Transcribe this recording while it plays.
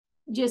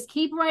just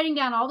keep writing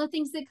down all the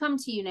things that come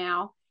to you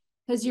now,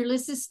 because your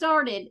list is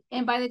started.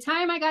 And by the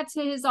time I got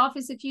to his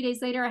office a few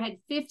days later, I had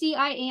 50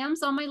 I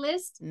ams on my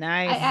list. I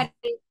Nice.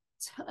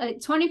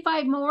 added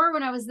 25 more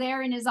when I was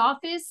there in his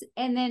office.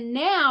 And then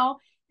now,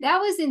 that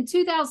was in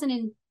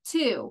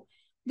 2002.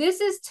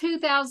 This is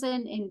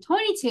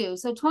 2022.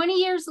 So 20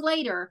 years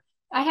later,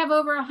 I have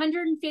over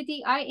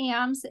 150 I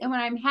ams. And when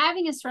I'm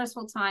having a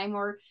stressful time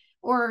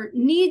or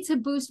need to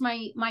boost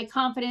my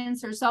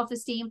confidence or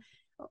self-esteem,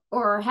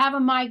 or have a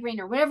migraine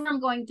or whatever I'm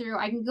going through,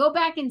 I can go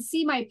back and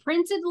see my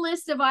printed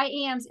list of I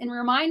ams and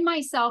remind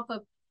myself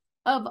of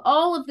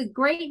all of the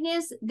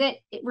greatness that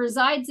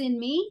resides in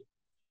me.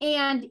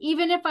 And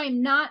even if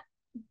I'm not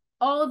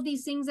all of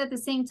these things at the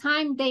same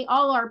time, they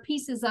all are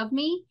pieces of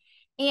me.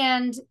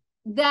 And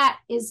that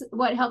is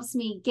what helps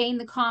me gain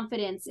the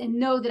confidence and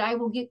know that I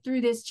will get through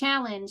this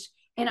challenge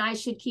and I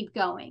should keep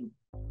going.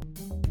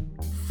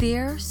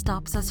 Fear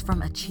stops us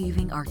from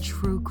achieving our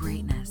true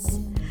greatness.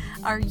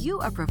 Are you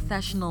a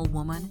professional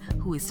woman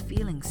who is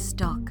feeling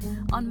stuck,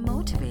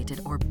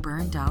 unmotivated, or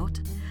burned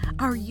out?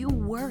 Are you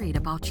worried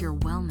about your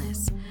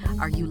wellness?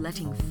 Are you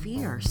letting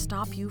fear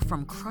stop you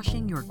from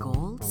crushing your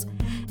goals?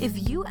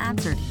 If you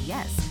answered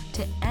yes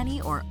to any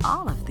or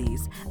all of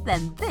these,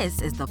 then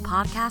this is the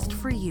podcast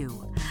for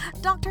you.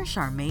 Dr.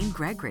 Charmaine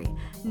Gregory,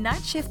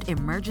 night shift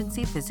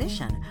emergency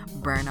physician,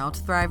 burnout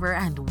thriver,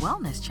 and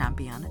wellness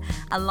champion,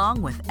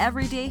 along with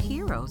everyday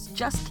heroes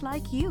just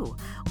like you,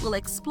 will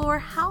explore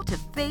how to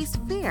face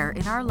fear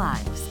in our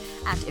lives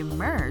and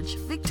emerge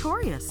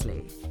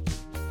victoriously.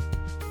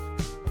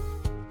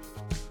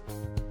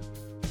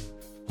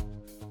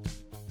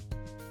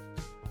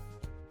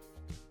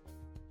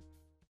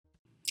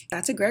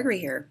 Dr. Gregory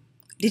here.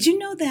 Did you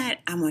know that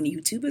I'm on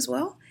YouTube as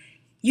well?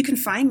 You can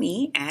find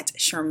me at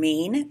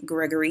Charmaine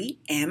Gregory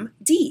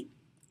MD.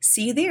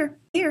 See you there.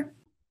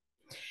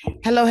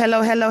 Hello,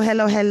 hello, hello,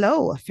 hello,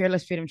 hello,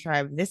 Fearless Freedom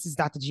Tribe. This is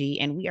Dr. G,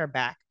 and we are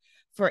back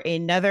for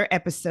another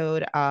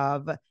episode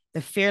of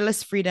the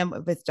Fearless Freedom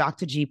with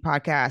Dr. G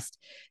podcast.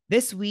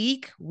 This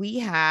week, we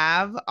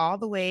have all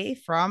the way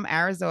from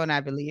Arizona,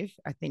 I believe.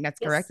 I think that's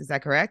correct. Yes. Is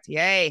that correct?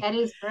 Yay. That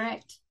is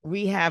correct.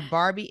 We have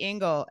Barbie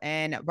Engel,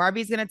 and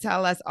Barbie's going to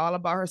tell us all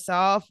about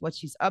herself, what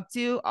she's up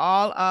to.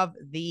 All of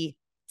the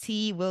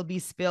tea will be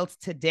spilled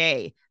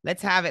today.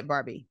 Let's have it,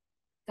 Barbie.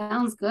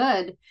 Sounds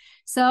good.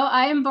 So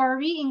I am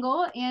Barbie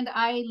Engel, and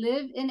I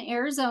live in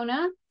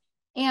Arizona,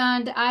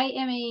 and I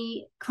am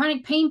a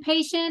chronic pain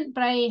patient,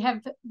 but I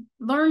have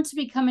learned to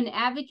become an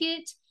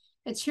advocate,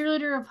 a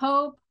cheerleader of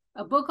hope,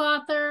 a book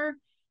author,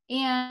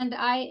 and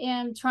I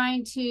am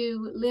trying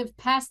to live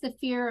past the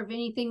fear of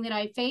anything that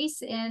I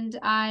face, and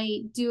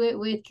I do it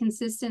with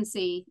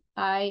consistency.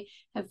 I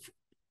have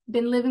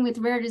been living with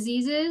rare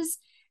diseases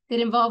that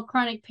involve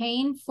chronic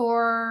pain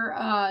for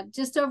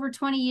just over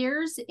 20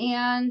 years,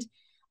 and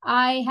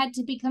I had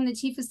to become the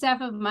chief of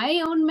staff of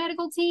my own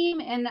medical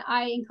team, and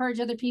I encourage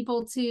other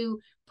people to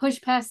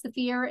push past the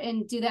fear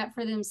and do that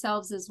for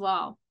themselves as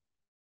well.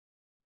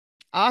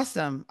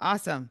 Awesome.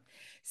 Awesome.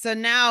 So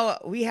now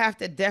we have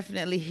to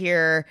definitely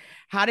hear,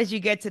 how did you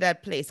get to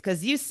that place?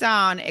 Because you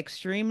sound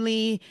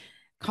extremely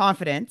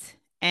confident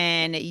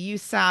and you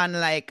sound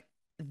like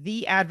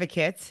the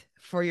advocate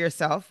for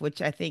yourself,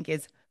 which I think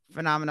is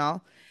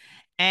phenomenal.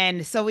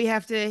 And so we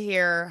have to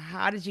hear,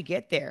 how did you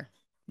get there?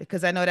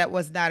 Because I know that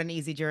was not an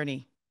easy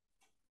journey.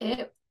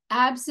 It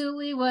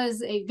absolutely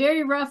was a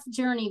very rough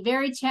journey,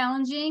 very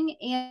challenging,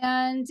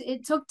 and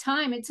it took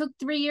time. It took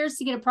 3 years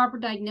to get a proper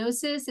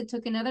diagnosis. It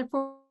took another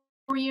 4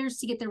 years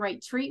to get the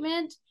right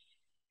treatment.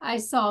 I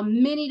saw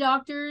many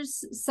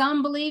doctors.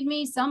 Some believed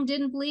me, some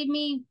didn't believe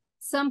me.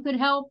 Some could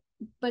help,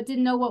 but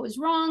didn't know what was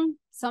wrong.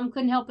 Some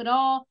couldn't help at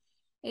all.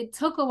 It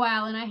took a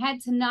while, and I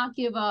had to not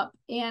give up.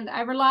 And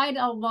I relied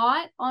a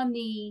lot on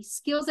the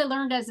skills I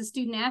learned as a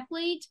student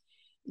athlete,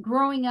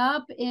 growing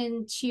up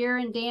in cheer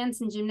and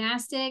dance and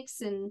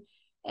gymnastics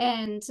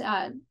and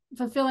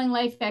fulfilling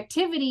life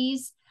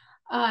activities.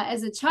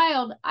 As a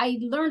child, I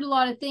learned a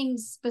lot of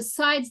things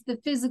besides the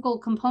physical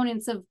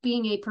components of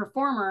being a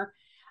performer.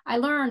 I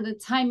learned the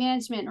time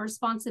management,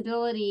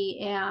 responsibility,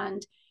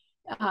 and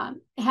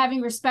having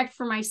respect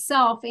for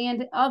myself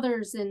and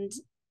others. And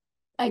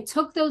I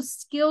took those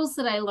skills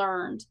that I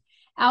learned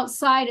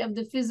outside of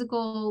the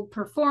physical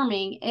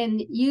performing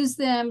and used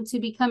them to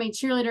become a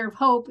cheerleader of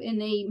hope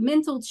and a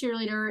mental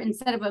cheerleader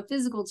instead of a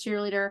physical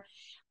cheerleader.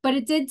 But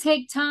it did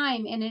take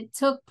time, and it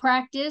took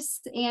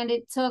practice, and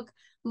it took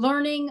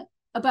learning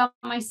about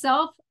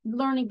myself,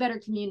 learning better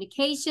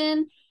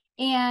communication,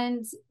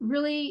 and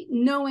really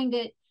knowing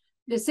that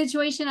the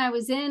situation I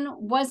was in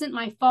wasn't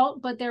my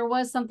fault, but there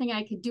was something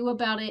I could do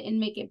about it and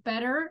make it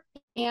better.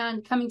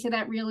 And coming to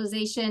that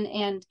realization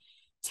and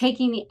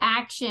taking the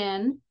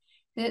action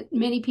that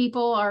many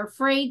people are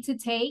afraid to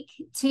take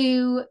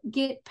to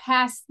get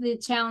past the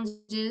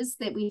challenges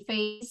that we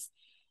face.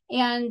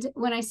 And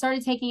when I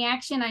started taking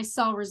action, I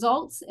saw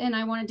results, and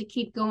I wanted to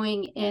keep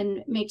going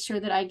and make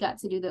sure that I got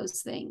to do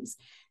those things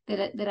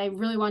that I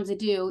really wanted to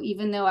do,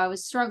 even though I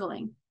was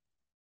struggling.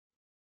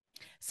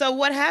 So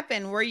what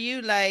happened? Were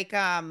you like,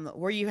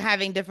 were you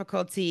having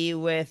difficulty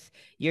with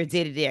your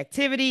day-to-day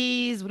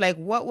activities? Like,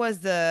 what was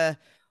the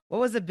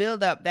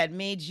buildup that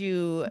made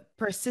you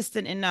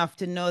persistent enough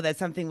to know that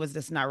something was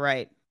just not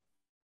right?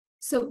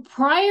 So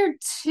prior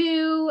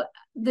to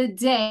the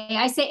day,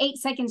 I say 8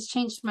 seconds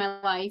changed my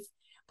life.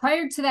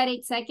 Prior to that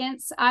 8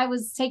 seconds, I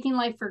was taking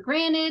life for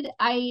granted.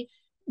 I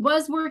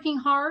was working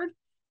hard,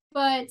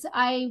 but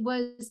I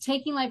was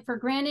taking life for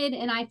granted.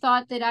 And I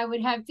thought that I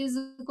would have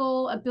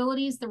physical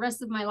abilities the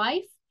rest of my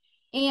life.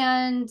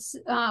 And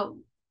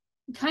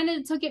kind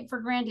of took it for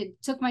granted,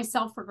 took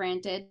myself for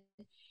granted.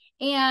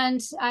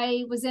 And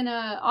I was in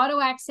an auto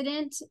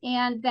accident,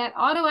 and that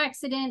auto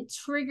accident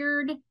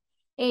triggered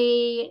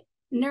a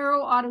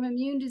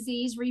neuroautoimmune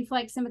disease,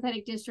 reflex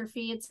sympathetic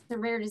dystrophy. It's a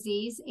rare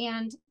disease.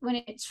 And when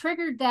it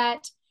triggered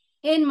that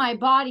in my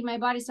body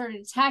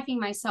started attacking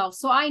myself.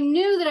 So I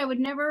knew that I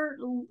would never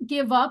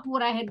give up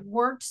what I had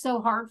worked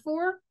so hard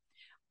for.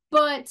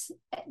 But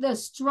the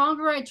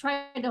stronger I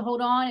tried to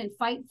hold on and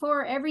fight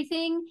for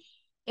everything,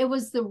 it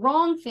was the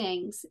wrong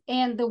things,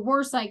 and the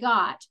worse I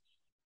got.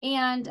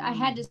 And I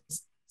had to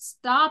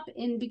stop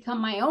and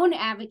become my own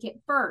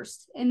advocate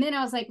first. And then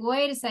I was like,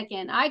 wait a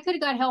second, I could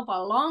have got help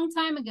a long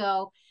time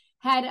ago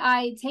had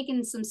I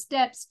taken some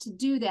steps to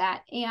do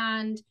that.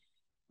 And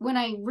when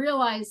I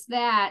realized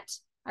that,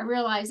 I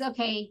realized,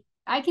 okay,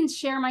 I can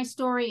share my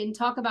story and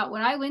talk about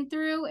what I went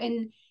through.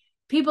 And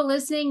people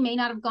listening may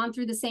not have gone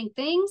through the same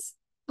things,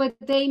 but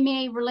they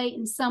may relate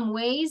in some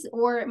ways,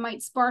 or it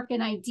might spark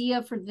an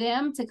idea for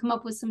them to come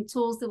up with some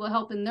tools that will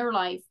help in their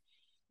life,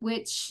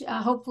 which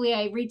hopefully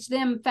I reach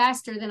them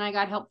faster than I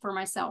got help for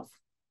myself.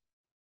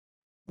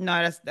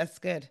 No, that's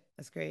good.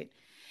 That's great.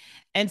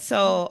 And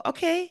so,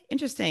 okay,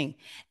 interesting.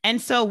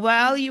 And so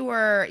while you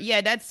were,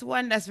 yeah, that's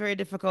one that's very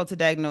difficult to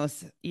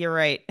diagnose. You're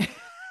right.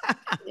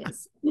 It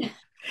is.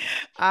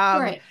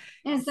 Um, Right.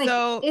 And it's like,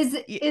 so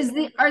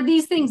are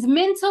these things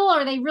mental?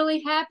 Are they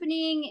really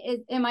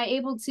happening? Am I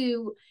able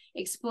to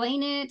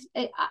explain it?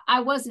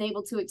 I wasn't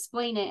able to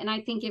explain it. And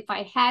I think if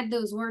I had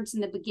those words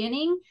in the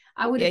beginning,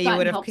 I would yeah, have you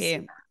would gotten have help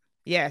came. sooner.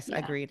 Yes, Yeah.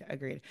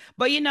 agreed.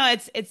 But you know,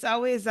 it's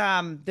always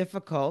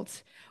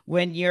difficult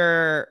when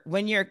you're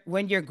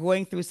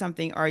going through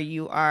something, or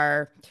you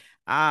are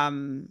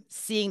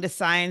seeing the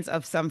signs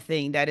of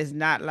something that is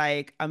not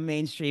like a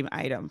mainstream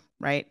item,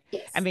 right? I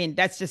Yes. mean,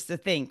 that's just the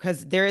thing,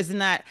 because there is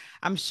not,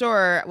 I'm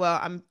sure,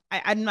 well,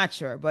 I'm not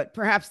sure, but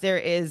perhaps there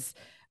is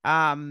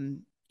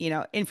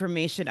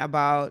information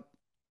about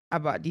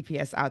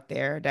DPS out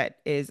there that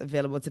is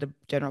available to the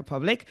general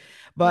public,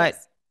 but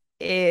Yes.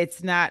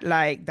 it's not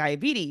like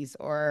diabetes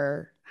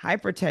or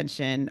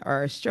hypertension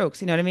or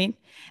strokes, you know what I mean?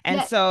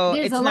 And Yeah. so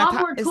There's a lot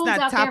more it's tools not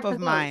out there top for of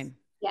those. mind.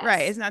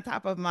 Right, Yes. it's not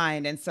top of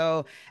mind. And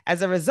so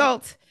as a Yep.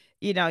 result,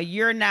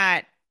 you're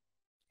not,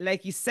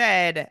 like you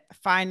said,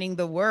 finding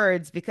the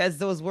words, because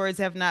those words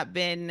have not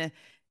been,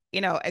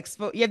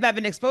 exposed. You have not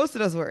been exposed to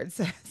those words.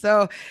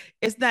 So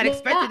it's not Yeah.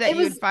 expected that It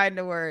you would was, find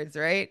the words,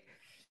 right?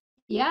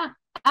 yeah.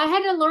 I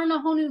had to learn a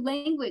whole new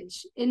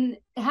language and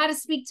how to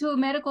speak to a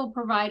medical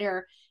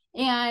provider.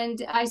 And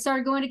I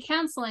started going to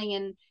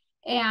counseling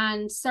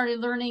and started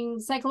learning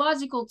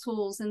psychological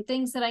tools and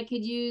things that I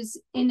could use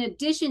in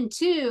addition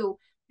to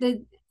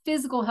the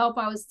physical help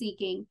I was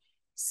seeking.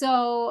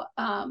 So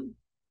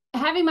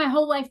having my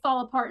whole life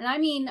fall apart. And I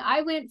mean,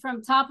 I went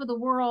from top of the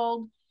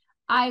world,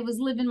 I was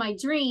living my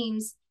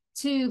dreams,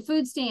 to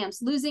food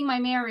stamps, losing my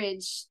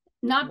marriage,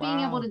 not being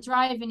able Wow. to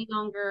drive any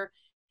longer,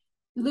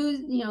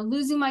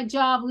 losing my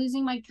job,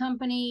 losing my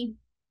company.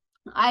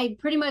 I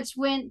pretty much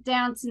went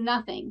down to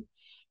nothing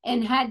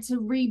and had to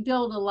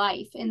rebuild a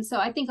life. And so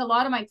I think a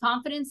lot of my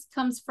confidence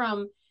comes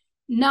from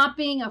not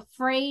being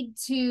afraid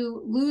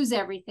to lose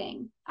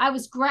everything. I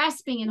was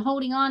grasping and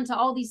holding on to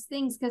all these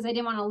things because I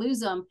didn't want to lose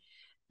them.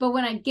 But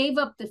when I gave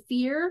up the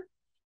fear,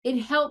 it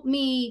helped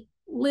me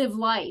live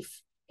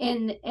life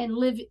and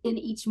live in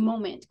each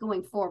moment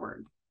going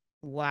forward.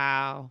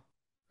 Wow.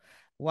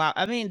 Wow.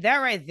 I mean, that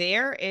right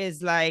there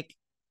is like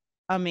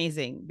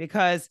amazing,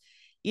 because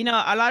a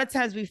lot of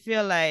times we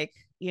feel like,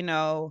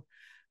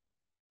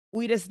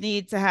 we just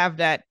need to have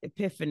that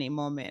epiphany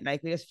moment.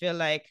 Like, we just feel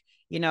like,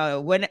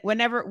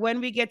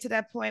 when we get to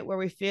that point where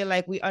we feel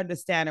like we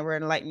understand and we're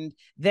enlightened,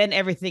 then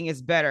everything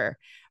is better.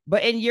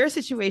 But in your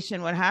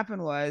situation, what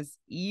happened was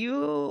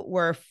you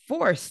were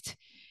forced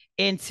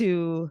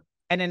into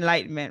an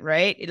enlightenment,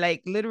 right?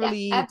 Like, Yeah,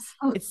 literally,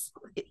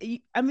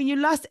 absolutely. I mean, you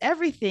lost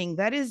everything.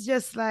 That is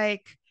just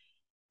like,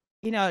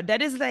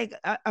 that is like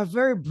a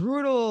very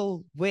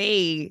brutal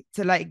way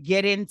to like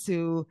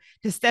to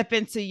step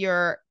into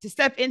your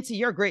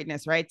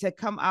greatness, right? To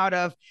come out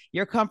of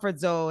your comfort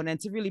zone and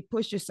to really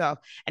push yourself.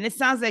 And it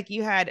sounds like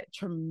you had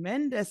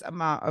tremendous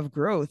amount of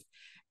growth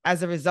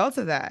as a result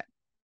of that.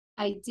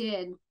 I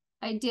did.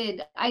 I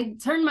did. I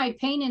turned my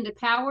pain into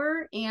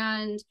power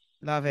and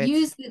Love it.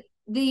 used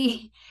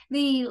the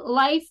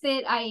life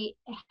that I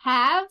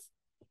have,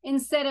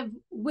 instead of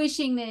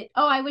wishing that,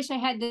 oh, I wish I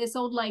had this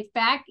old life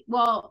back.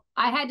 Well,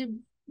 I had to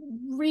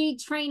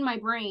retrain my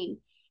brain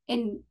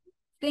and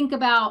think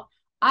about,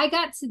 I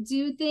got to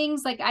do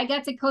things like I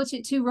got to coach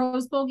at 2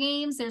 Rose Bowl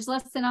games. There's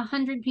less than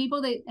 100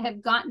 people that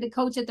have gotten to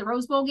coach at the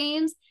Rose Bowl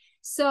games.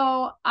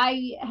 So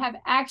I have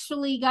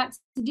actually got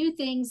to do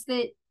things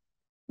that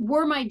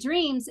were my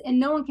dreams, and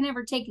no one can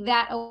ever take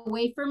that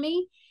away from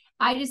me.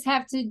 I just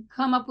have to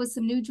come up with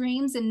some new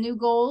dreams and new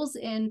goals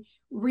and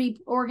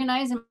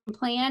reorganize and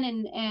plan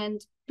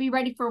and be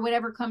ready for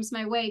whatever comes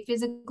my way,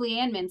 physically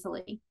and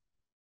mentally.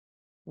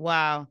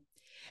 Wow.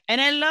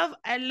 And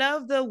I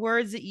love the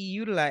words that you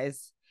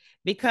utilize,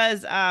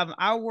 because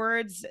our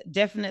words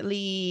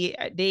definitely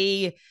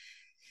they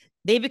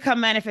become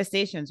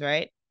manifestations,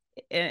 right?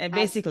 And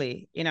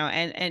basically, you know,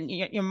 and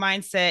your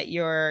mindset,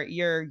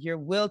 your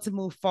will to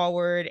move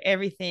forward,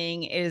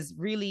 everything is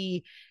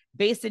really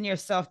based in your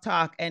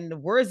self-talk and the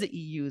words that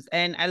you use.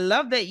 And I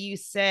love that you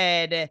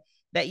said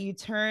that you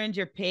turned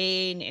your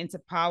pain into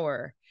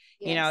power.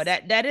 Yes. You know,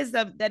 that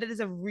is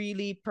a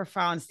really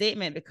profound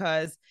statement,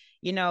 because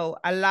you know,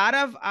 a lot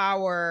of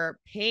our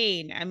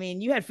pain, I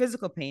mean, you had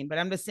physical pain, but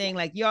I'm just saying,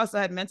 like, you also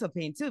had mental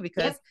pain too,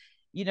 because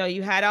you know,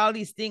 you had all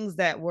these things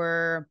that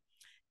were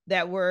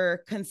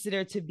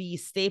considered to be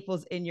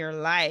staples in your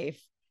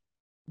life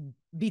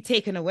be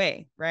taken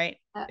away, right?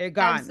 They're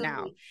gone Absolutely.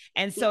 Now.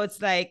 And so it's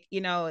like,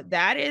 you know,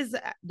 that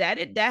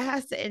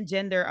has to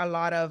engender a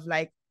lot of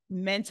like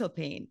mental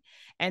pain.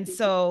 And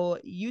so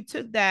you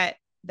took that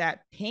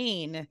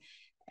pain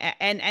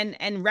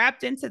and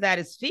wrapped into that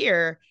is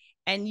fear.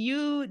 And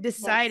you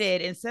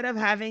decided, instead of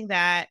having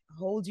that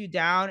hold you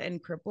down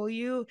and cripple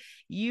you,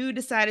 you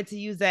decided to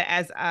use that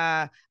as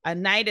a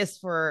nidus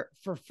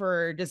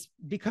for just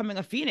becoming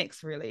a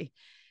phoenix, really,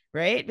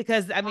 right?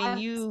 Because I mean,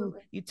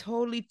 you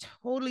totally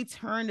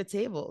turned the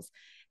tables,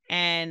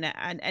 and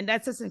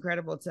that's just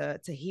incredible to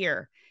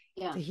hear.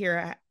 To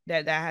hear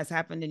that has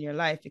happened in your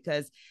life,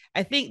 because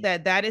I think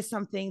that is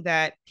something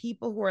that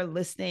people who are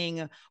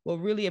listening will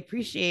really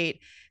appreciate,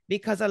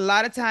 because a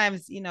lot of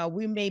times, you know,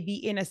 we may be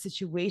in a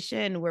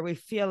situation where we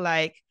feel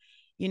like,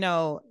 you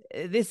know,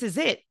 this is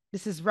it.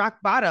 This is rock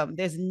bottom.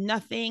 There's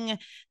nothing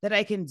that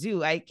I can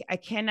do. I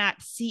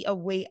cannot see a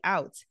way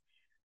out.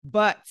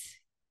 But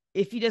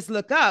if you just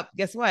look up,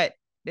 guess what?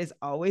 There's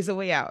always a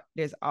way out.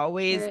 There's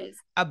always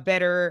a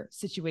better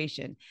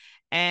situation.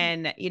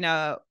 And, you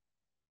know,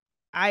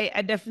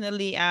 I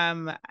definitely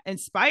am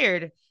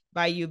inspired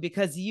by you,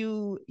 because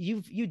you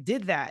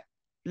did that.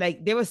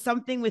 Like, there was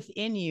something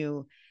within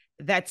you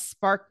that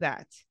sparked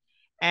that.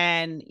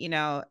 And, you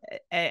know,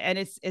 and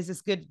it's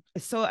just good.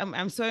 So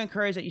I'm so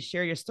encouraged that you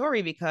share your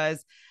story,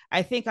 because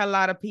I think a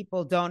lot of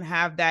people don't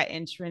have that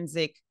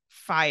intrinsic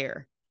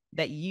fire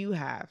that you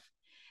have.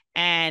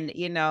 And,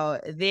 you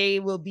know, they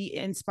will be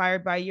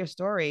inspired by your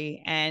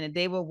story, and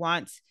they will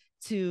want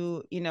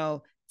to, you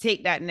know,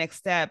 take that next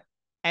step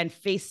and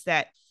face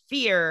that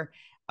fear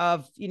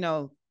of, you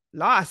know,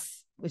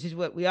 loss, which is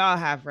what we all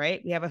have,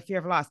 right? We have a fear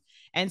of loss.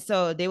 And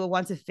so they will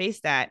want to face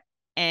that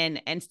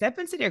and step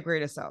into their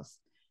greater selves,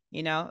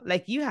 you know,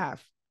 like you have.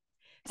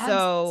 So,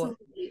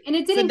 absolutely. And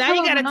it didn't. So now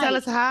you got to tell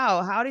us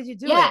how did you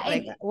do it?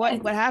 Like,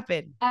 what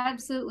happened?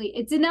 Absolutely.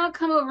 It did not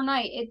come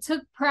overnight. It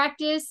took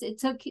practice. It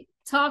took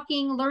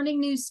talking,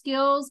 learning new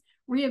skills,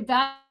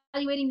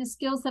 reevaluating the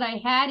skills that I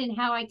had and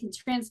how I could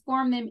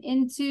transform them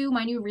into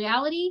my new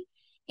reality.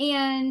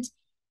 And,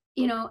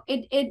 you know,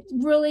 it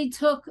really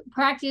took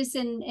practice,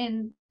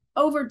 and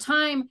over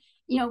time,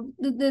 you know,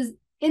 the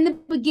in the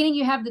beginning,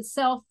 you have the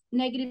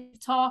self-negative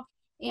talk,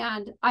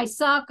 and I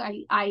suck.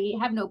 I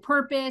have no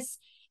purpose.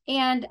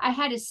 And I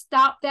had to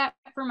stop that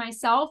for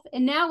myself.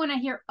 And now when I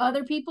hear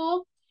other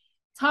people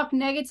talk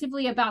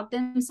negatively about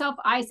themselves,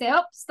 I say,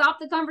 oh, stop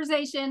the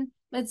conversation.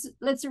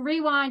 Let's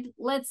rewind.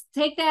 Let's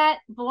take that,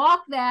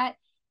 block that,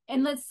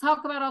 and let's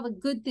talk about all the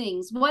good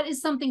things. What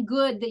is something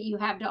good that you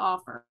have to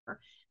offer?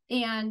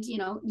 And, you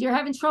know, you're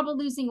having trouble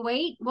losing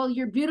weight. Well,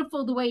 you're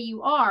beautiful the way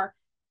you are.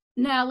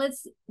 Now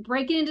let's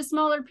break it into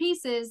smaller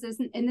pieces.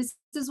 And this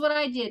is what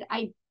I did.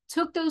 I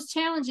took those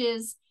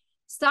challenges,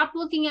 stopped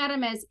looking at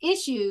them as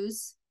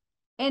issues,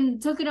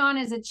 and took it on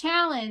as a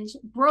challenge,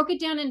 broke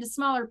it down into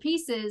smaller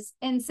pieces,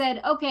 and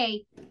said,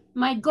 okay,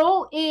 my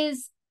goal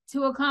is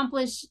to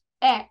accomplish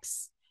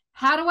X.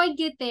 How do I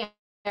get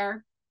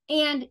there?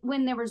 And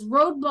when there was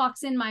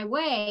roadblocks in my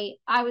way,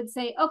 I would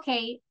say,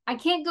 okay, I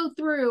can't go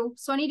through,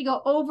 so I need to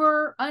go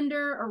over,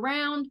 under,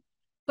 around,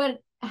 but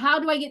how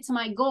do I get to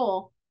my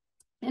goal?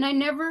 And I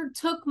never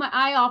took my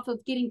eye off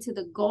of getting to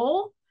the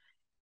goal.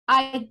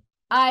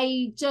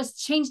 I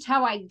just changed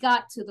how I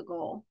got to the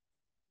goal.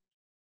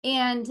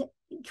 And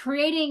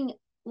creating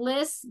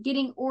lists,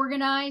 getting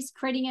organized,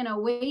 creating an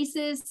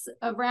oasis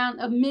around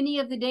many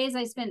of the days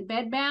I spent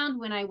bedbound.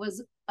 When I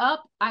was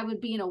up, I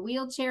would be in a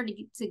wheelchair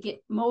to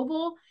get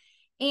mobile.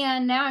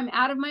 And now I'm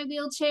out of my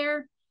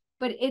wheelchair,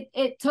 but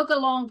it took a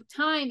long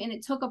time, and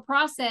it took a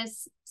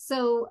process.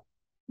 So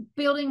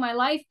building my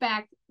life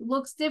back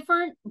looks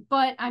different,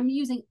 but I'm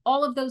using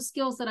all of those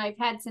skills that I've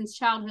had since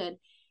childhood.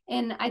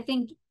 And I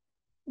think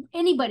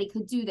anybody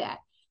could do that.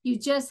 You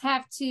just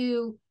have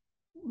to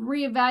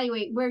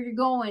reevaluate where you're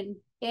going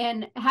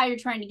and how you're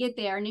trying to get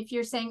there. And if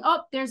you're saying,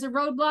 oh, there's a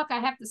roadblock, I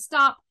have to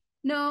stop.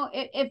 No,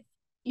 if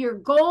your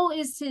goal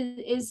is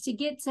to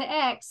get to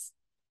X,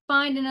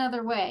 find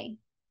another way.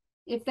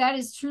 If that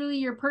is truly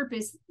your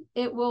purpose,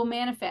 it will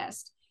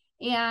manifest,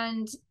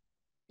 and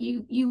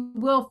you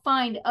will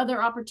find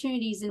other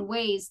opportunities and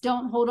ways.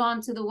 Don't hold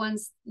on to the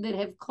ones that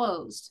have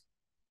closed.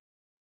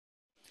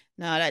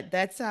 No,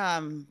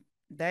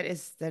 that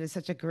is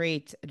such a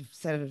great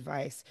set of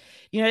advice.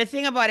 You know, the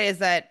thing about it is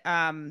that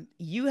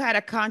you had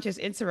a conscious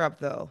interrupt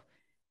though.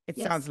 It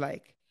Yes, sounds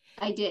like.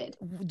 I did.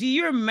 Do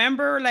you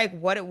remember like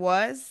what it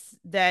was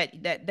that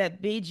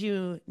made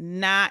you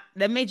not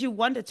that made you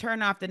want to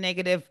turn off the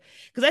negative?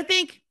 Because I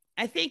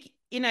think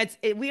you know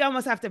we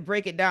almost have to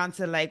break it down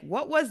to like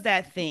what was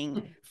that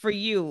thing for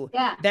you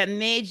Yeah, that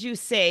made you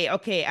say,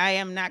 okay, I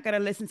am not gonna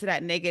listen to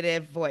that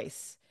negative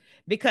voice.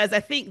 Because I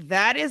think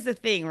that is the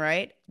thing,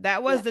 right?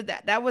 That was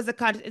yeah, that was the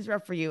conscious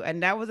interrupt for you,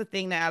 and that was the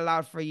thing that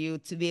allowed for you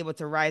to be able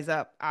to rise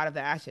up out of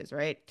the ashes,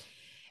 right?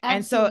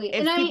 And so absolutely.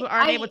 And if people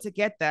aren't able to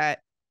get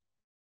that,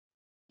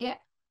 yeah,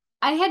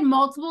 I had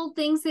multiple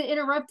things that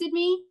interrupted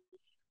me,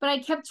 but I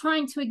kept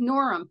trying to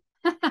ignore them.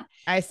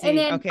 I And see.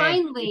 then Okay.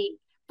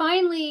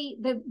 finally,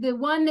 the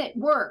one that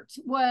worked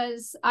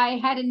was I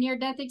had a near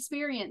death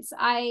experience.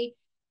 I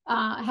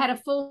had a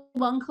full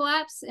lung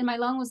collapse, and my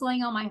lung was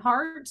laying on my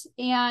heart,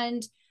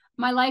 and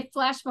my life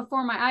flashed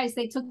before my eyes.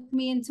 They took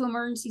me into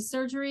emergency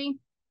surgery,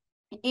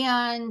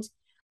 and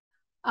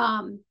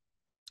um,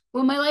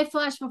 when my life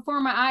flashed before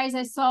my eyes,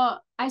 I saw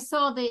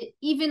that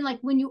even like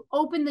when you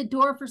open the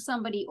door for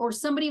somebody or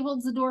somebody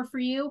holds the door for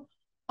you,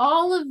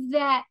 all of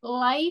that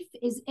life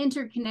is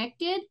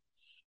interconnected,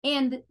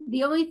 and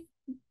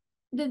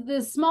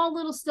the small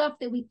little stuff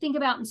that we think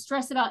about and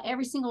stress about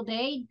every single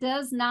day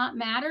does not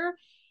matter.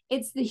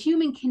 It's the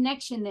human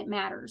connection that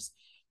matters.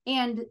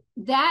 And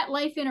that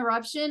life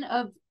interruption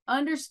of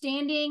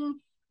understanding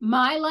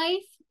my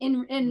life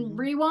in Mhm.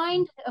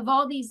 rewind of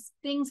all these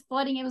things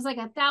flooding, it was like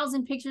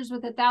 1,000 pictures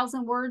with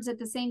 1,000 words at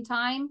the same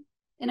time.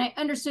 And I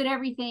understood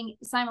everything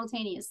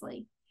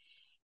simultaneously.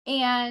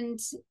 And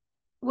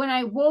when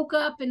I woke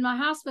up in my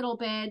hospital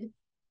bed,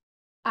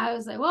 I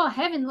was like, well,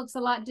 heaven looks a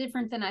lot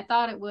different than I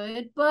thought it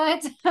would,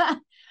 but Oh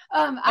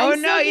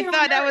I'm no, still you here on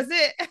thought that Earth. was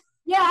it.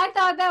 Yeah, I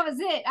thought that was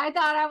it. I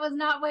thought I was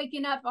not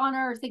waking up on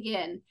Earth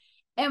again.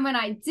 And when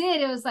I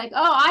did, it was like,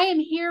 oh, I am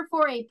here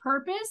for a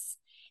purpose.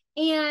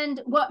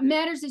 And what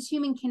matters is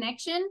human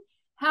connection.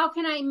 How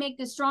can I make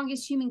the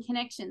strongest human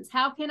connections?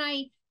 How can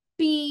I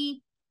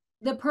be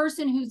the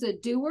person who's a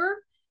doer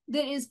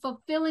that is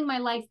fulfilling my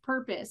life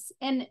purpose?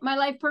 And my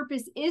life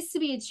purpose is to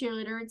be a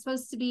cheerleader. It's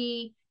supposed to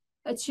be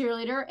a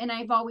cheerleader, and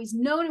I've always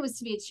known it was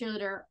to be a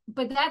cheerleader.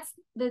 But that's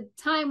the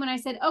time when I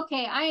said,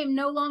 okay, I am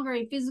no longer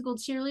a physical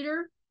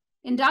cheerleader.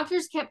 And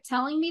doctors kept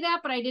telling me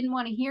that, but I didn't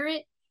want to hear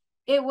it.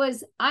 It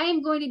was, I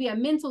am going to be a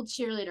mental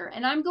cheerleader,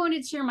 and I'm going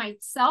to cheer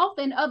myself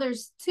and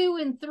others to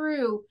and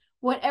through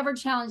whatever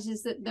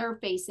challenges that they're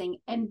facing.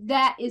 And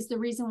that is the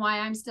reason why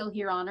I'm still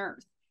here on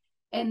Earth.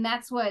 And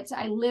that's what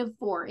I live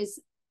for, is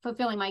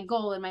fulfilling my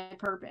goal and my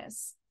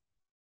purpose.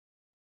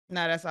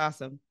 No, that's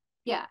awesome.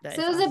 Yeah. That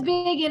So is it was a awesome.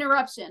 big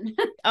interruption.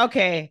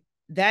 Okay.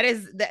 That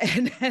is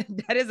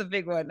that is a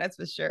big one, that's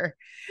for sure.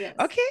 Yes.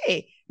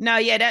 Okay. Now,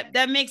 yeah,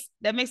 that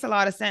makes a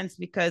lot of sense,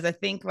 because I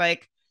think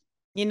like,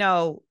 you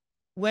know,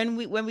 when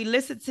we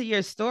listen to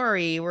your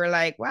story, we're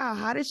like, wow,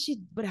 how did she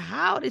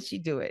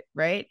do it?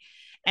 Right.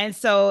 And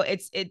so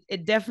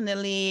it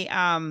definitely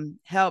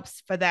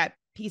helps for that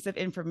piece of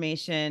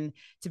information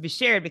to be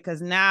shared,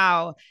 because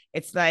now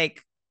it's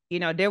like, you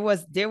know, there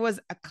was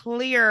a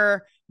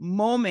clear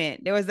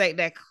moment. There was like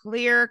that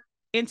clear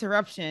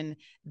interruption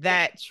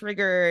that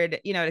triggered,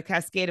 you know, the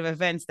cascade of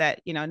events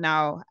that, you know,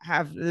 now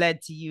have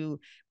led to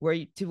you where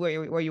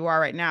you are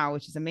right now,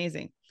 which is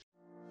amazing.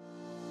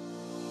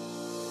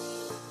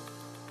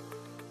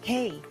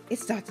 Hey,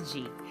 it's Dr.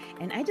 G,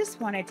 and I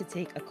just wanted to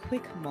take a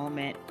quick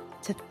moment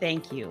to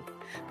thank you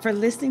for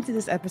listening to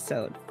this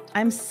episode.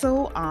 I'm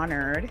so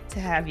honored to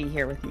have you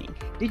here with me.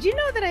 Did you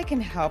know that I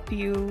can help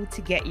you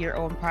to get your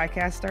own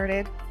podcast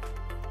started?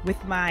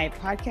 With my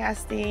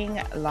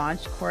podcasting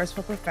launch course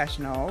for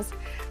professionals,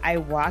 I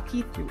walk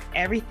you through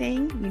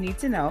everything you need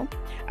to know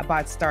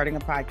about starting a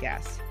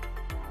podcast.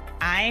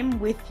 I'm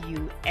with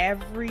you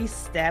every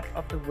step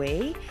of the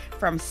way,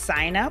 from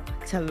sign up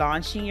to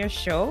launching your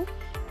show,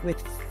 with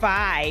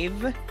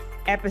 5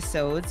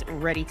 episodes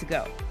ready to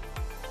go.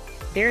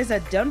 There's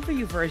a done for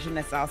you version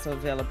that's also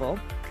available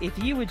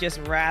if you would just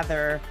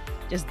rather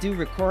just do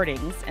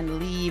recordings and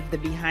leave the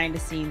behind the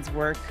scenes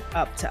work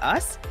up to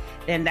us,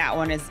 then that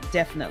one is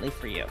definitely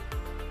for you.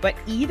 But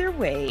either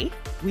way,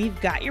 we've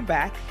got your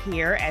back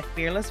here at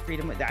Fearless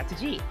Freedom with Dr.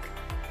 G.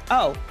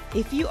 Oh,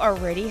 if you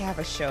already have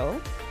a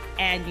show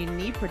and you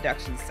need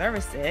production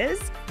services,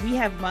 we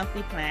have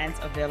monthly plans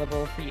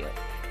available for you.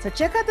 So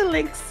check out the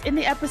links in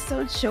the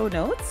episode show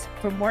notes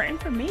for more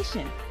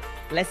information.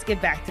 Let's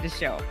get back to the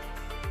show.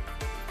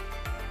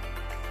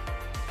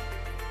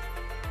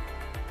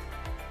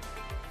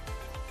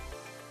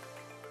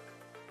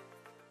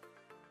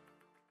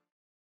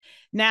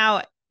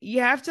 Now, you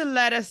have to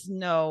let us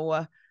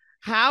know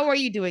How are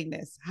you doing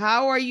this?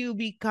 How are you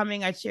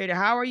becoming a cheerleader?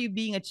 How are you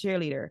being a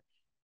cheerleader?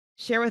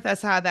 Share with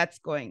us how that's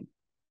going.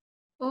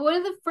 Well, one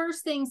of the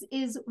first things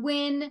is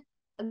when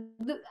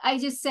I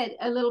just said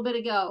a little bit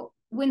ago,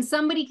 when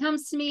somebody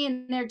comes to me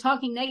and they're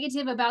talking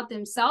negative about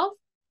themselves,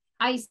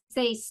 I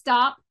say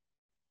stop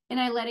and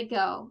I let it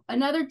go.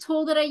 Another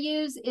tool that I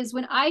use is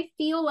when I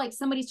feel like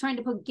somebody's trying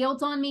to put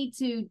guilt on me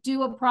to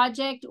do a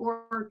project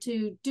or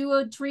to do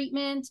a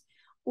treatment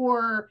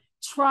or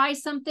try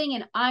something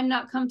and I'm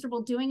not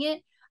comfortable doing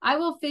it, I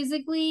will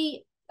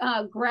physically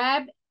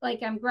grab,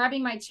 like I'm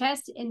grabbing my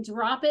chest and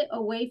drop it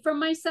away from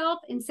myself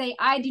and say,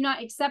 I do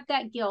not accept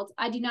that guilt.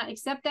 I do not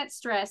accept that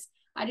stress.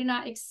 I do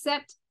not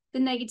accept the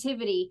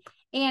negativity.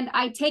 And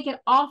I take it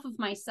off of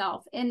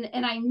myself and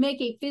I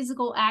make a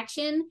physical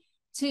action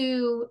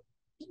to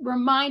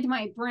remind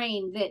my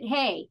brain that,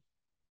 hey,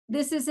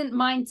 this isn't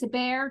mine to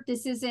bear.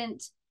 This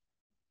isn't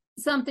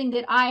something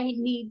that I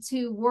need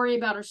to worry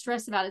about or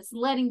stress about. It's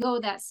letting go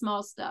of that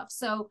small stuff.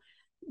 So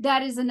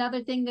that is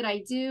another thing that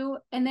I do.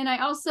 And then I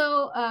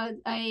also,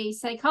 a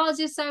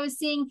psychologist I was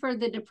seeing for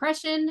the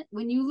depression,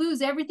 when you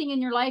lose everything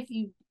in your life,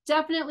 you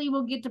definitely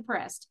will get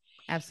depressed.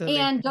 Absolutely.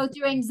 And go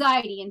through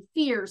anxiety and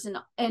fears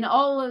and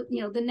all of,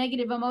 the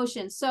negative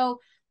emotions. So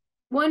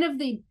one of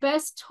the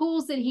best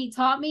tools that he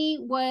taught me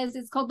was,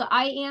 it's called the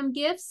I Am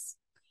Gifts.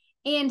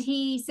 And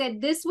he said,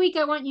 this week,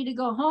 I want you to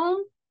go home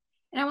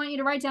and I want you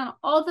to write down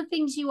all the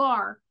things you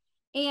are.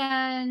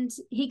 And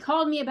he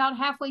called me about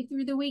halfway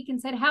through the week and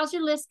said, how's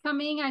your list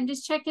coming? I'm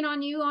just checking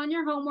on you on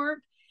your homework.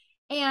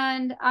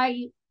 And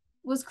I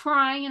was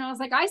crying and I was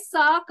like, I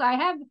suck.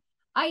 I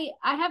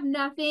have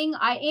nothing.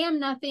 I am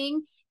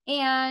nothing.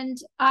 And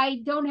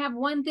I don't have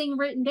one thing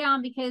written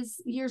down,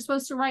 because you're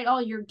supposed to write all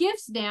your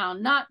gifts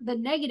down, not the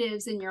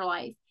negatives in your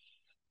life.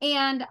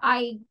 And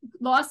I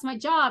lost my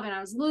job and I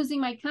was losing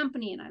my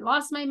company and I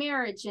lost my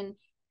marriage and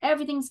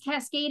everything's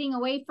cascading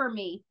away from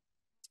me.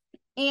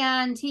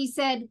 And he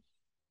said,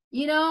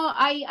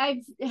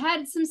 I've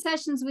had some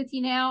sessions with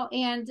you now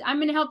and I'm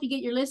going to help you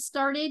get your list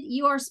started.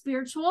 You are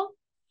spiritual.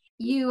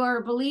 You are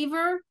a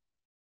believer.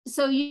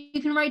 So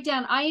you can write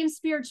down, I am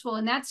spiritual.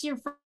 And that's your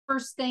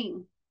first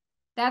thing.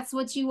 That's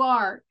what you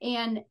are.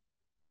 And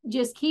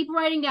just keep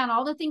writing down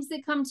all the things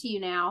that come to you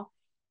now,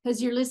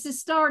 because your list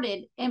is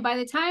started. And by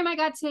the time I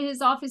got to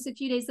his office a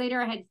few days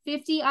later, I had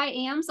 50 I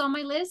ams on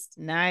my list.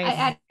 Nice. I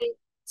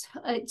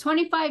added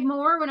 25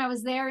 more when I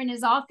was there in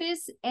his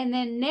office. And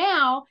then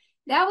now,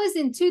 that was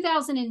in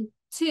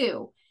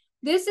 2002.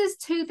 This is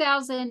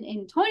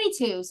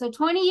 2022. So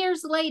 20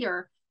 years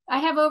later, I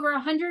have over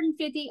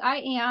 150 I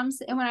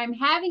ams. And when I'm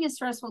having a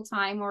stressful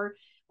time or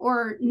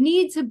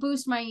need to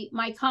boost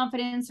my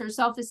confidence or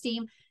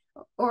self-esteem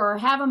or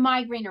have a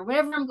migraine or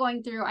whatever I'm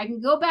going through, I can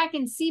go back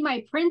and see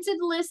my printed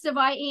list of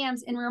I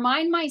ams and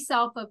remind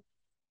myself of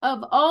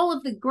all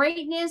of the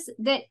greatness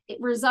that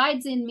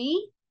resides in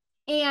me.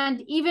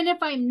 And even if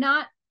I'm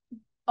not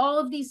all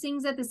of these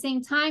things at the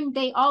same time,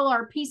 they all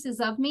are pieces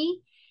of me.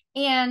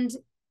 And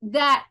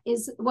that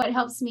is what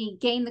helps me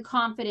gain the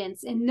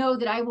confidence and know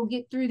that I will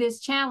get through this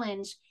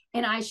challenge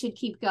and I should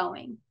keep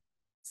going.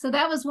 So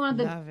that was one of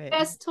the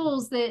best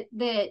tools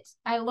that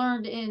I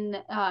learned in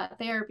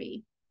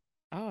therapy.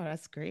 Oh,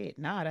 that's great.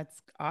 No,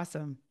 that's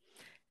awesome.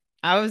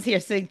 I was here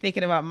sitting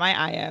thinking about my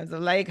I ams.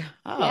 I'm like,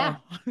 let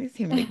me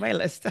see, make my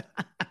list.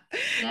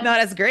 No,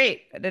 that's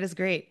great. That is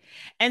great.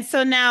 And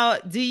so now,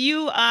 do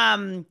you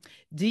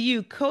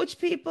coach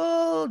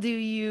people? Do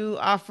you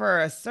offer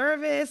a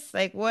service?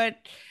 Like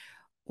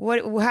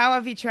how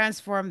have you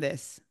transformed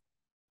this?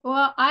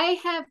 Well, I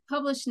have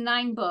published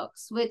 9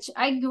 books, which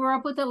I grew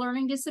up with a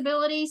learning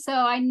disability. So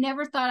I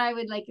never thought I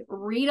would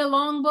read a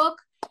long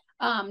book.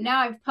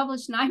 Now I've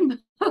published 9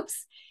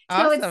 books.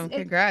 Awesome. So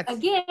Congrats.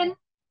 Again,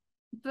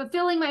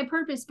 fulfilling my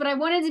purpose, but I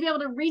wanted to be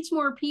able to reach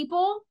more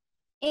people.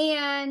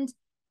 And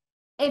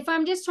if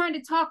I'm just trying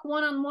to talk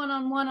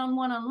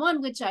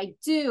one-on-one, which I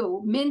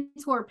do,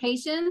 mentor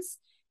patients,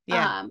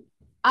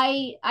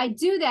 I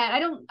do that.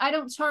 I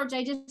don't charge.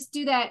 I just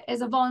do that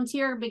as a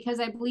volunteer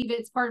because I believe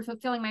it's part of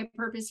fulfilling my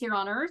purpose here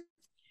on earth.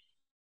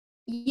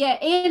 Yeah.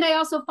 And I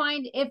also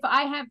find if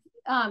I have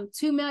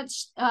too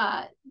much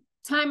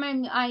time,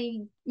 I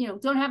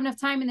don't have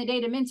enough time in the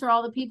day to mentor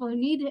all the people who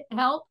need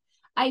help,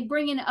 I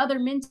bring in other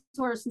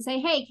mentors and say,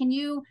 hey, can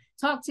you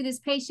talk to this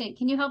patient?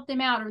 Can you help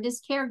them out? Or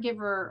this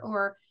caregiver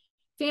or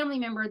family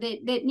member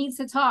that needs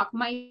to talk.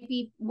 Might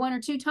be 1 or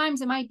 2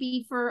 times. It might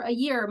be for a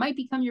year. It might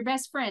become your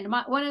best friend.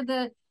 One of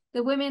the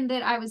women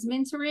that I was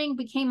mentoring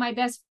became my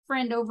best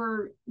friend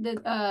over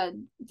the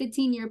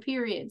 15-year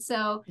period.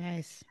 So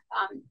nice.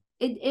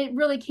 It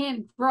really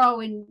can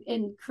grow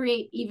and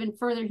create even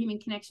further human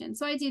connection.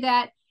 So I do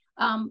that.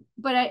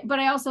 But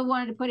I also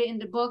wanted to put it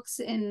into books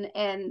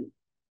and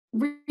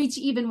reach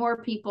even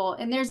more people.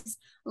 And there's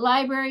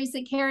libraries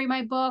that carry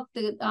my book.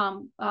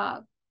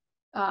 The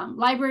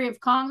Library of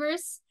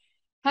Congress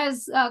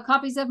has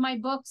copies of my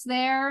books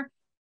there.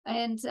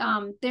 And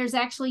there's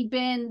actually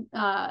been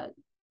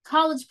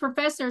college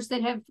professors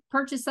that have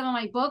purchased some of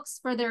my books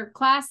for their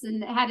class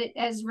and had it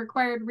as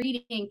required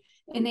reading,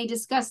 and they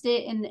discussed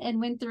it and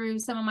went through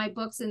some of my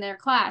books in their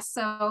class.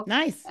 So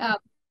Nice.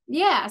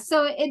 yeah,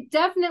 so it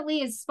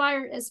definitely is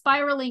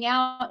spiraling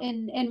out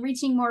and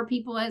reaching more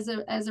people as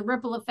a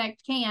ripple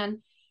effect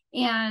can.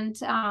 And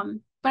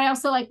but I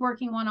also like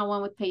working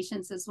one-on-one with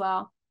patients as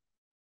well.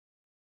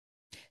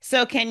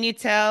 So can you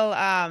tell,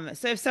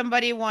 so if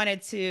somebody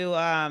wanted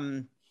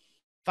to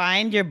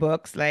find your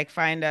books, like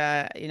find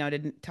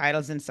the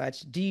titles and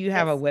such, do you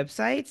have a Yes.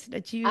 website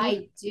that you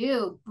I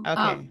do.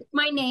 Okay.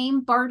 My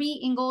name,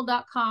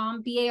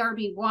 BarbieEngle.com,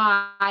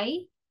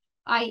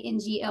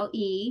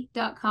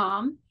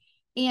 BarbieIngle.com.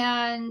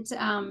 And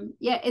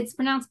yeah, it's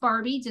pronounced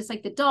Barbie, just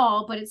like the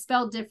doll, but it's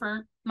spelled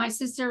different. My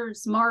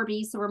sister's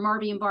Marby, so we're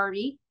Marby and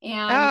Barbie. And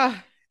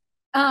Ah,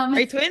 are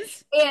you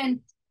twins? and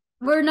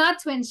we're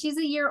not twins. She's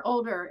a year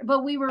older,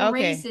 but we were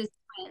raised Okay. as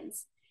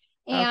twins.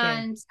 Okay.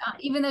 And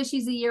even though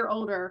she's a year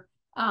older,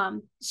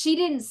 she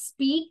didn't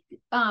speak.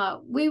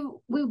 We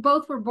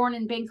both were born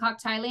in Bangkok,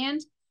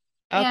 Thailand,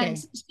 and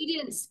Okay. she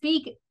didn't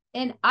speak,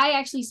 and I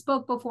actually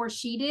spoke before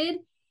she did.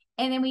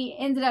 And then we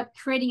ended up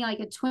creating like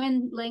a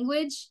twin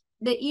language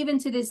that even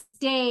to this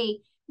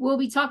day we'll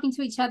be talking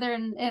to each other,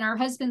 and our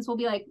husbands will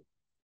be like,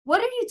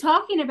 "What are you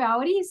talking about?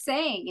 What are you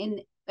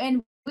saying?"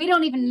 And we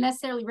don't even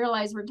necessarily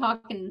realize we're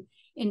talking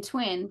in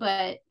twin,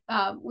 but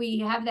we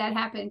have that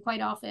happen quite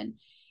often.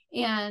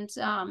 And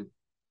so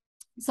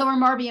we're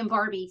Marby and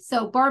Barbie.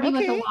 So Barbie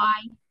with a Okay.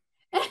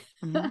 Y.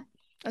 Mhm.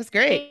 That's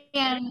great.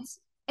 And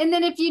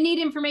then if you need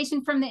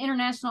information from the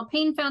International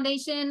Pain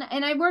Foundation,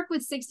 and I work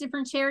with 6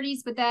 different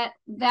charities, but that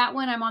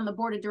one I'm on the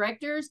board of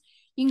directors,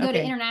 you can go to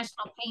Okay.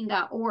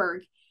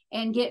 internationalpain.org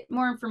and get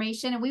more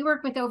information. And we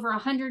work with over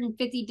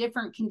 150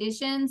 different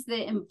conditions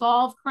that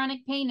involve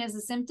chronic pain as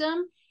a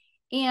symptom.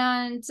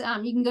 And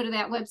you can go to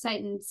that website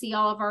and see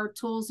all of our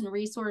tools and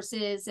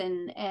resources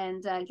and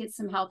get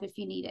some help if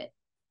you need it.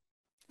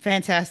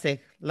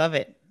 Fantastic. Love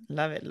it.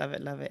 Love it. Love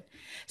it. Love it.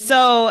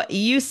 So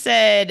you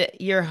said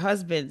your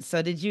husband.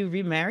 So did you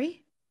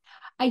remarry?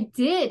 I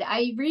did.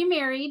 I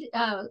remarried.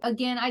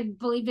 Again, I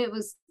believe it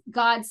was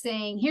God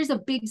saying, "Here's a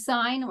big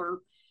sign."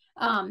 Or,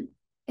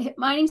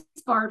 my name's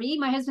Barbie.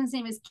 My husband's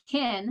name is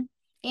Ken,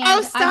 Oh, and I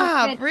believe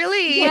stop. that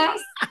Really? yes.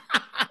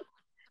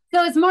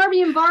 So it's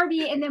Marby and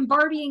Barbie, and then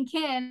Barbie and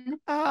Ken,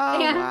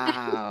 Oh, and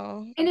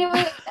wow. and it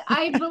was,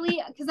 I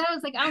believe, because I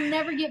was like, I'll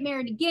never get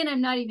married again.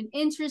 I'm not even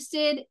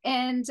interested.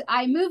 And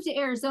I moved to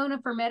Arizona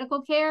for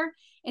medical care,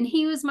 and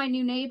he was my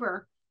new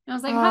neighbor. And I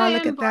was like, Oh, "Hi,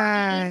 look I'm at Barbie."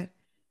 that.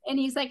 And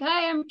he's like,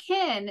 "Hi, I'm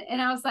Ken."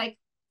 And I was like,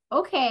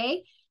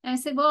 "Okay." And I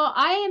said, "Well,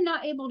 I am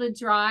not able to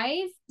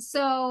drive.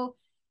 So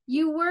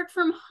you work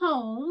from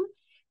home.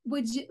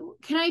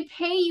 Can I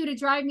pay you to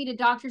drive me to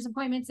doctor's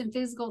appointments and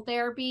physical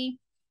therapy?"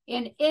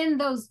 And in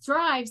those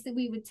drives that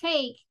we would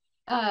take,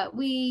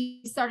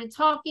 we started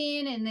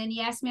talking, and then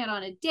he asked me out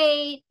on a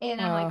date. And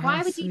I'm Oh, like, how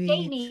 "Why would you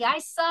date sweet. me? I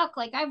suck.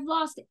 Like, I've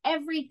lost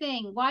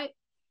everything. Why?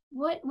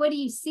 What do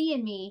you see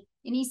in me?"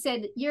 And he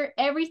said, "You're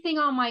everything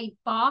on my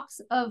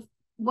box of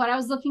what I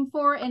was looking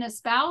for in a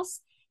spouse.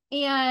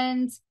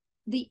 And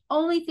the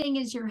only thing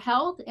is your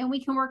health, and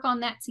we can work on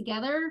that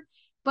together.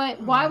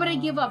 But why would I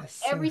give Oh, up that's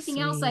so everything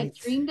else I've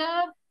sweet. dreamed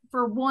of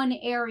for one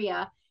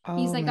area?"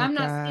 He's Oh like, my "I'm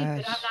not stupid.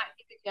 I'm gosh. not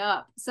giving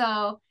up."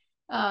 So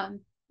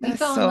we That's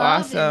fell in so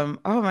love, and awesome.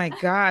 Oh my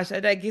gosh.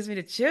 That gives me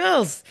the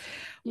chills.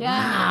 yeah.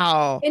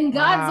 Wow. And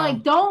God's like,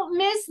 Wow. "Don't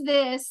miss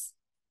this,"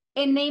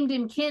 and named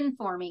him Ken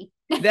for me.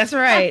 That's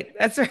right.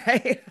 That's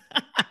right.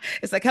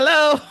 It's like,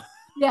 hello.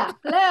 Yeah.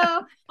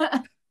 Hello.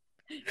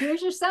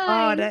 Here's your Oh,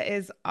 sign. that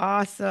is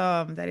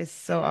awesome. That is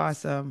so Yes.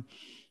 awesome.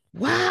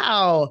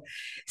 Wow.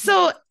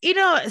 So,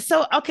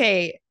 so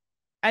okay,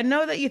 I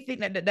know that you think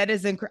that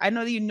is I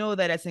know that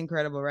that that's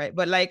incredible, right?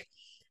 But like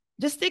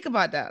just think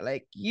about that.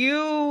 Like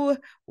you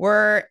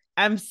were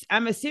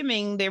I'm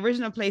assuming the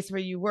original place where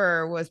you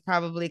were was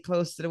probably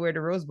close to where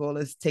the Rose Bowl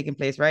is taking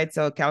place, right?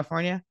 So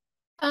California,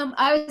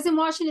 I was in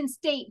Washington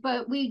State,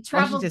 but we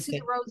traveled Washington to the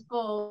State. Rose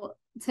Bowl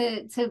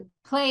to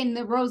play in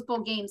the Rose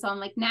Bowl games on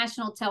like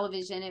national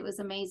television. It was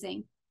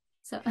amazing.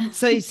 So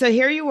So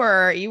here you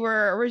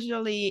were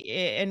originally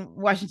in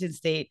Washington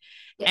State,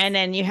 and yes.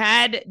 then you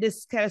had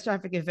this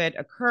catastrophic event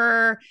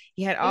occur.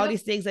 You had all Yep.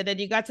 these things, and then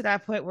you got to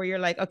that point where you're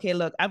like, okay,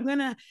 look, I'm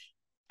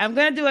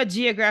gonna do a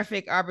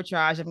geographic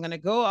arbitrage. I'm gonna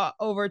go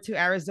over to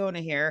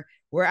Arizona here,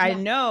 where I Yeah.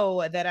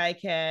 know that I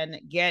can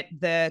get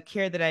the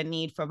care that I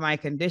need for my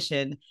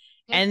condition.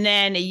 Yep. And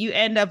then you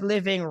end up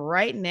living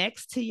right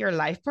next to your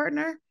life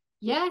partner.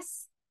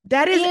 Yes.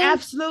 That is And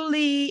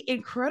absolutely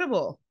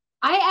incredible.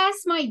 I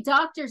asked my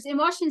doctors in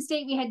Washington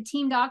State, we had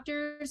team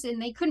doctors, and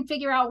they couldn't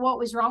figure out what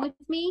was wrong with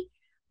me.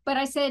 But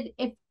I said,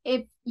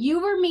 if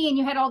you were me and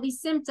you had all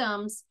these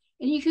symptoms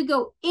and you could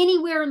go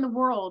anywhere in the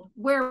world,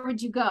 where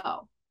would you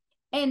go?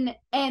 And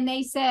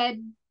they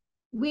said,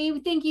 "We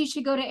think you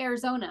should go to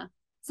Arizona."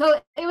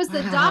 So it was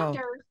the Wow.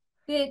 doctor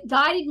that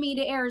guided me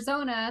to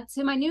Arizona,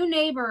 to my new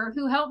neighbor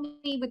who helped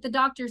me with the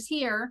doctors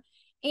here.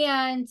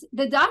 And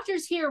the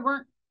doctors here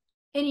weren't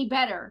any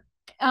better.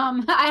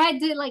 I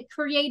had to like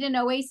create an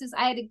oasis.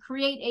 I had to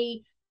create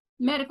a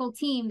medical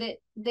team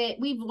that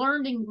we've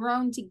learned and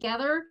grown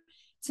together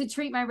to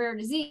treat my rare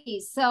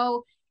disease.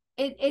 So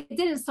it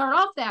didn't start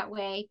off that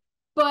way,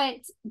 but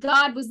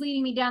God was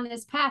leading me down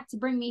this path to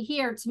bring me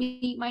here to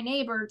meet my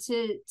neighbor,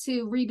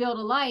 to rebuild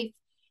a life.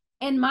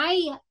 And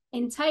my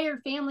entire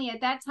family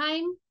at that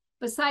time,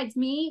 besides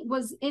me,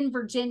 was in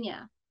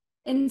Virginia.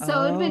 And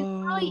so it'd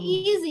been really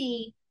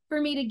easy for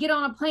me to get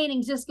on a plane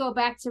and just go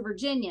back to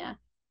Virginia.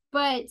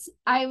 But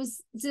I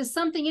was just,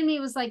 something in me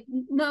was like,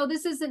 no,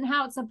 this isn't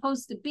how it's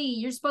supposed to be.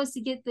 You're supposed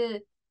to get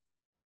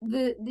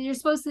you're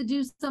supposed to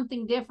do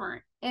something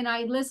different. And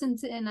I listened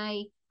to, and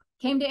I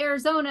came to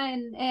Arizona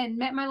and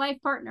met my life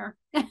partner.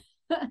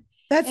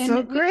 That's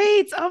so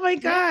great. Oh my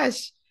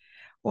gosh.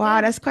 Wow.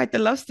 Yeah. That's quite the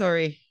love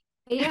story.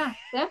 Yeah,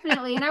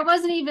 definitely. And I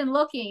wasn't even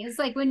looking. It's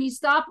like when you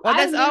stop. Well,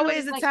 that's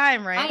always the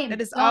time, right? That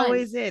is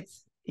always it.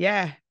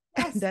 Yeah.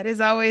 Yes. That is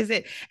always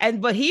it.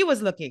 But he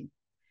was looking.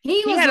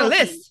 He had a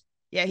list.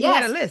 Yeah, he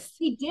had a list.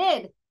 He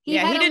did. He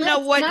didn't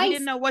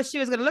know what she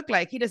was going to look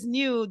like. He just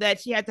knew that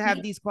she had to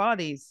have these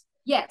qualities.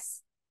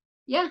 Yes.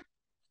 Yeah.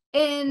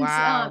 And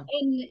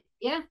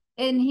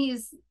and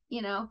he's,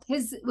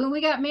 when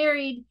we got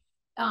married,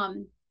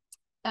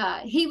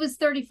 he was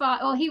 35.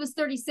 Well, he was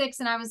 36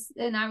 and I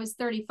was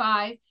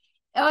 35.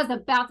 I was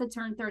about to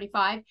turn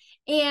 35.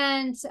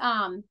 And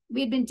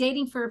we had been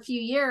dating for a few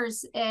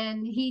years,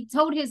 and he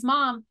told his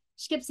mom,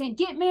 she kept saying,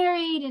 get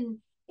married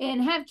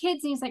and have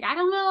kids. And he's like, I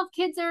don't know if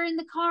kids are in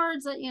the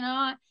cards.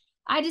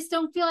 I just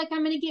don't feel like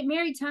I'm going to get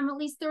married till I'm at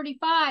least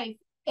 35.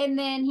 And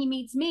then he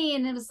meets me,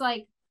 and it was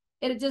like,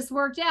 it just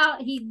worked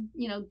out. He,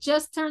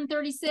 just turned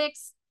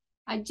 36.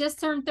 I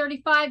just turned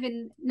 35,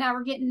 and now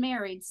we're getting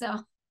married. So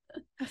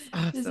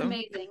awesome. It's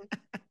amazing.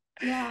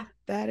 Yeah.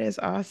 That is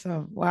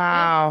awesome.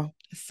 Wow. Yeah.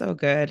 So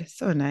good.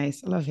 So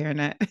nice. I love hearing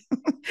that.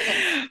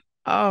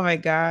 Oh my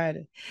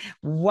God.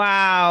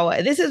 Wow.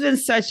 This has been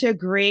such a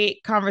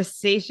great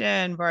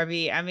conversation,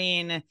 Barbie. I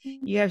mean,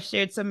 you have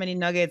shared so many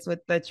nuggets with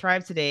the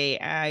tribe today.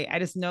 I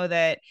just know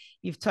that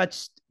you've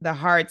touched the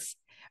hearts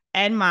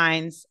and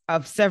minds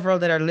of several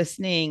that are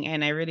listening,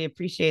 and I really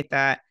appreciate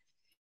that.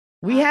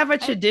 We have a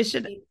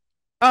tradition.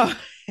 Oh,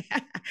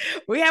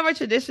 we have a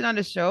tradition on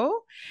the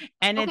show,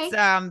 and it's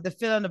the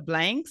fill in the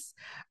blanks.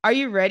 Are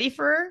you ready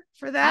for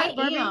that,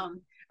 Barbie? I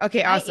am.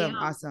 Okay, awesome.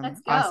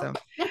 Let's go. Awesome.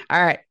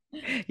 All right.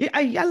 Yeah,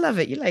 I love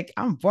it. You're like,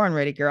 I'm born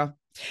ready, girl.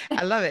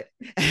 I love it.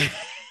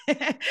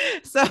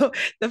 So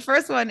the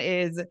first one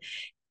is,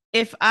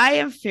 if I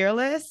am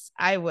fearless,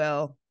 I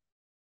will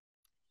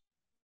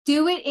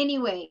do it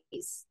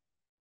anyways.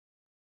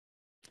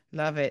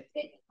 Love it.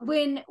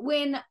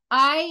 When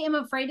I am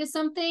afraid of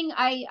something,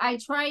 I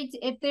try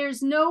to, if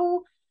there's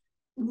no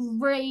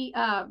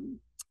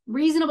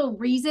reasonable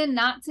reason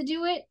not to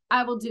do it,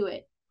 I will do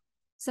it.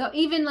 So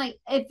even like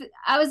if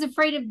I was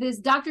afraid of this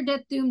Dr.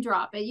 Death Doom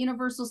drop at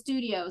Universal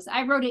Studios,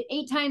 I rode it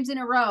 8 times in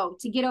a row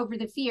to get over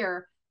the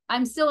fear.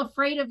 I'm still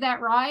afraid of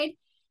that ride,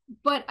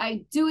 but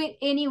I do it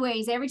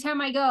anyways. Every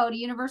time I go to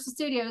Universal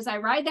Studios, I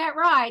ride that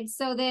ride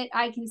so that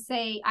I can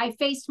say I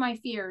faced my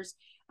fears.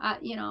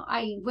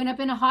 I went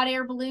up in a hot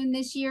air balloon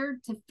this year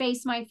to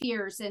face my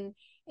fears and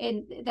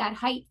that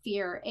height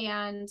fear.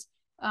 And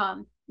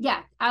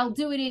I'll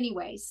do it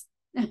anyways.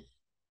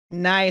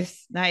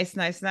 Nice.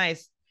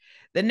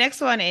 The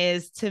next one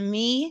is, to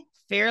me,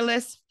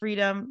 fearless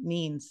freedom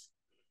means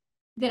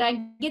that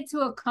I get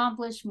to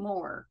accomplish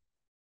more.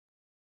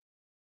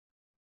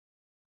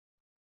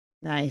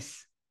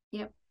 Nice.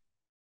 Yep.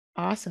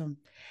 Awesome.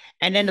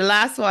 And then the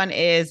last one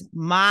is,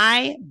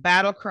 my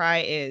battle cry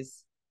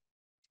is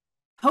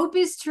hope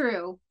is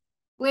true,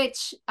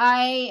 which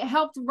I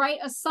helped write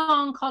a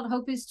song called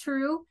Hope is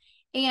True.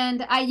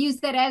 And I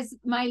use that as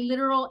my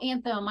literal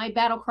anthem, my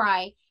battle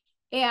cry.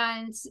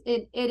 And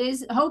it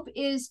is, hope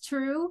is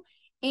true.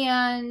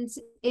 And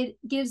it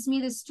gives me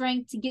the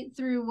strength to get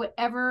through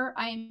whatever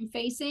I'm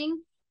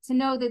facing, to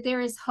know that there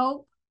is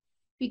hope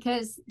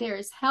because there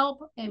is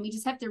help, and we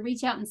just have to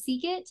reach out and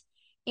seek it.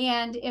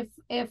 And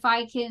if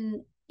I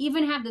can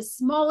even have the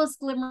smallest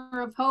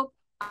glimmer of hope,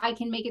 I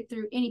can make it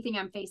through anything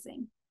I'm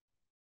facing.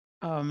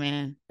 Oh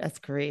man, that's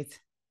great.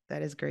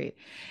 That is great.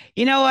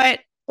 You know what?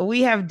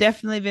 We have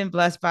definitely been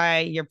blessed by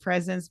your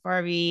presence,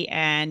 Barbie,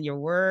 and your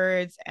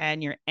words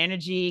and your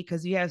energy,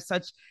 because you have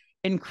such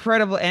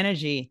incredible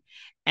energy.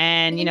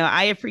 And,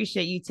 I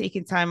appreciate you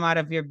taking time out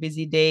of your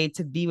busy day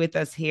to be with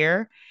us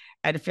here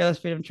at the Fearless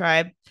Freedom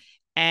Tribe.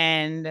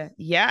 And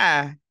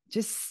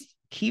just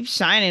keep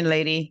shining,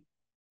 lady.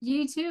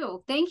 You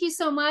too. Thank you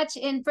so much.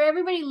 And for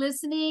everybody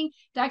listening,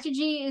 Dr.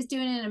 G is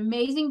doing an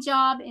amazing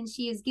job, and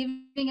she is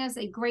giving us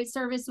a great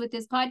service with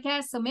this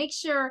podcast. So make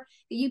sure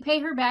that you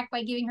pay her back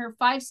by giving her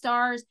 5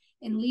 stars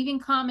and leaving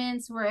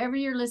comments wherever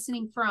you're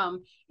listening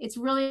from. It's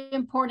really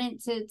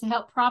important to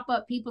help prop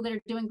up people that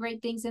are doing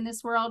great things in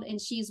this world, and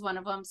she's one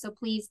of them. So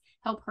please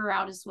help her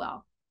out as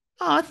well.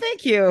 Oh,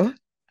 thank you.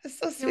 That's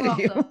so sweet of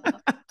you.